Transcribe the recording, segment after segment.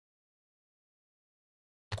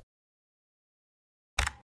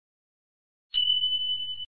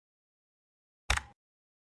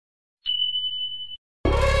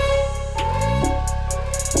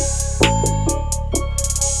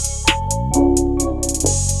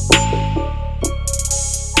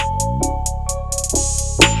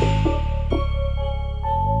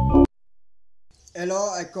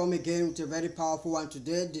come again with a very powerful one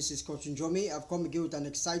today. This is Coach Njomi. I've come again with an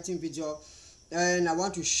exciting video, and I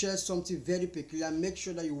want to share something very peculiar. Make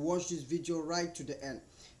sure that you watch this video right to the end.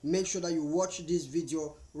 Make sure that you watch this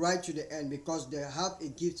video right to the end, because they have a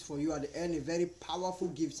gift for you at the end, a very powerful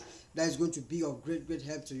gift that is going to be of great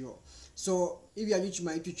help to you. So if you are new to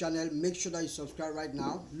my YouTube channel, make sure that you subscribe right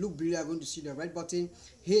now. Look below, you're going to see the red button.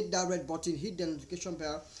 Hit that red button, hit the notification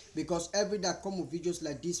bell, because every day I come with videos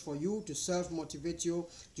like this for you to self-motivate you,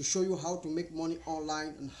 to show you how to make money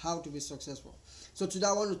online and how to be successful. So today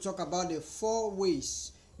I want to talk about the 4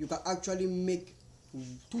 ways you can actually make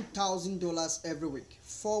 $2,000 every week.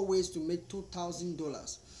 4 ways to make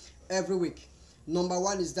 $2,000 every week. Number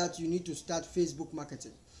 1 is that you need to start Facebook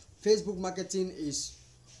marketing. Facebook marketing is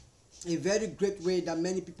a very great way that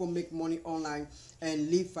many people make money online and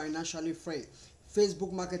live financially free.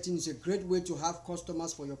 Facebook marketing is a great way to have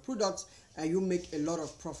customers for your products and you make a lot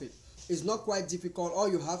of profit. It's not quite difficult. All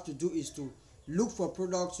you have to do is to look for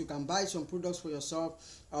products. You can buy some products for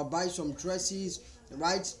yourself or buy some dresses.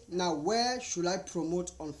 Right now, where should I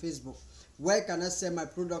promote on Facebook? Where can I sell my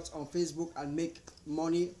products on Facebook and make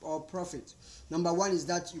money or profit? Number 1 is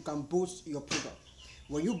that you can boast your product.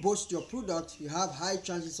 When you boast your product, you have high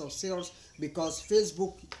chances of sales, because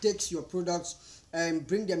Facebook takes your products and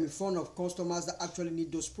bring them in front of customers that actually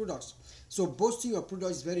need those products. So boasting your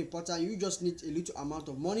product is very important. You just need a little amount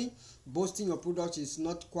of money. Boasting your product is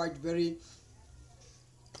not quite very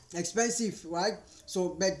expensive, right? So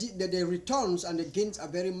but the returns and the gains are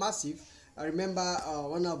very massive. I remember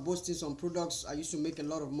when I was boasting some products, I used to make a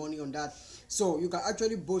lot of money on that. So you can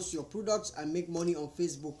actually boast your products and make money on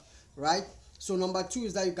Facebook, right? So number 2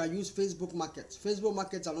 is that you can use Facebook Markets. Facebook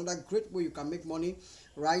Markets are another great way you can make money,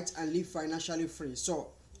 right, and live financially free.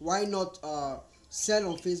 So why not sell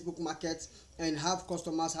on Facebook Markets and have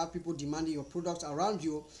customers, have people demanding your products around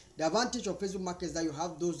you? The advantage of Facebook Markets is that you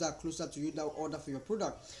have those that are closer to you that will order for your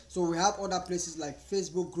product. So we have other places like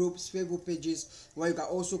Facebook groups, Facebook pages, where you can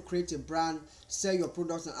also create a brand, sell your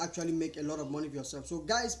products, and actually make a lot of money for yourself. So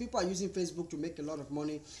guys, people are using Facebook to make a lot of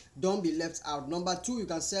money. Don't be left out. Number 2, you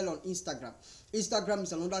can sell on Instagram. Instagram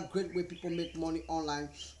is another great way people make money online,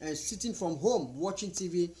 and sitting from home watching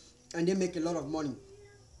TV, and they make a lot of money.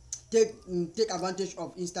 Take advantage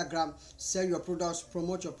of Instagram, sell your products,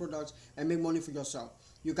 promote your products, and make money for yourself.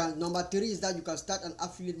 You can. Number 3 is that you can start an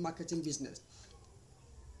affiliate marketing business.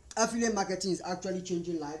 Affiliate marketing is actually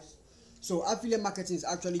changing lives. So affiliate marketing is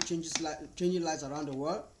actually changing lives around the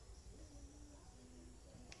world.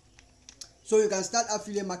 So you can start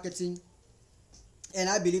affiliate marketing, and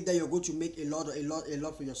I believe that you're going to make a lot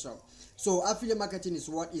for yourself. So affiliate marketing is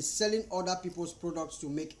what? Is selling other people's products to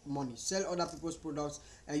make money. Sell other people's products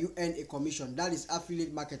and you earn a commission. That is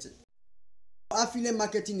affiliate marketing. Affiliate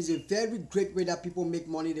marketing is a very great way that people make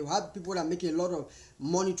money. They have people that make a lot of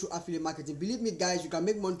money through affiliate marketing. Believe me guys, you can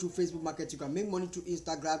make money through Facebook marketing, you can make money through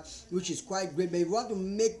Instagram, which is quite great. But if you want to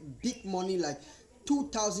make big money, like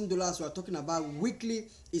 $2,000 we are talking about weekly,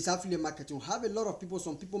 is affiliate marketing. We have a lot of people.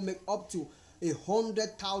 Some people make up to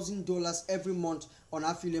 $100,000 every month on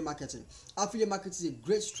affiliate marketing. Affiliate marketing is a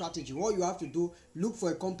great strategy. What you have to do, look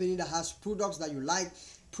for a company that has products that you like,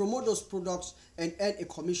 promote those products, and earn a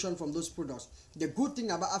commission from those products. The good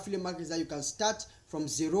thing about affiliate marketing is that you can start from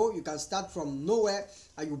zero, you can start from nowhere,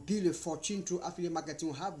 and you build a fortune through affiliate marketing.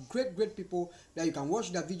 You have great people that you can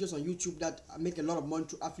watch their videos on YouTube that make a lot of money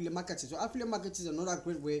through affiliate marketing. So affiliate marketing is another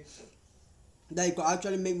great way that you can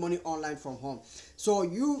actually make money online from home. So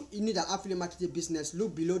you need an affiliate marketing business.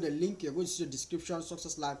 Look below the link. You're going to see the description,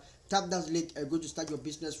 Successlife. Tap that link and you're going to start your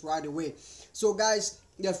business right away. So guys,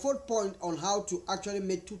 the 4th point on how to actually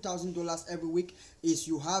make $2,000 every week is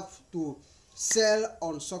you have to sell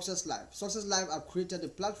on Successlife. Successlife have created a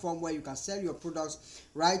platform where you can sell your products,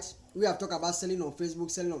 right? We have talked about selling on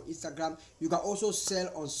Facebook, selling on Instagram. You can also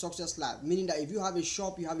sell on Successlife, meaning that if you have a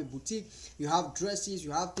shop, you have a boutique, you have dresses,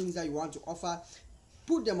 you have things that you want to offer,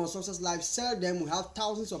 put them on Successlife, sell them. We have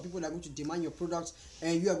thousands of people that are going to demand your products,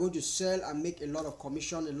 and you are going to sell and make a lot of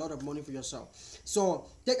commission, a lot of money for yourself. So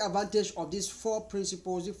take advantage of these 4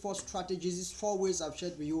 principles, these 4 strategies, these 4 ways I've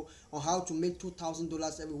shared with you on how to make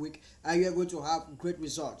 $2,000 every week, and you are going to have great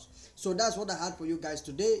results. So that's what I had for you guys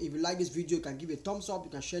today. If you like this video, you can give a thumbs up, you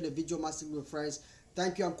can share the video massively with friends.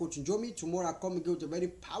 Thank you. I'm Coach Njomi. Tomorrow I'll come again with a very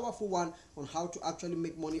powerful one on how to actually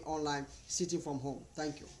make money online sitting from home.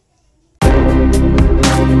 Thank you.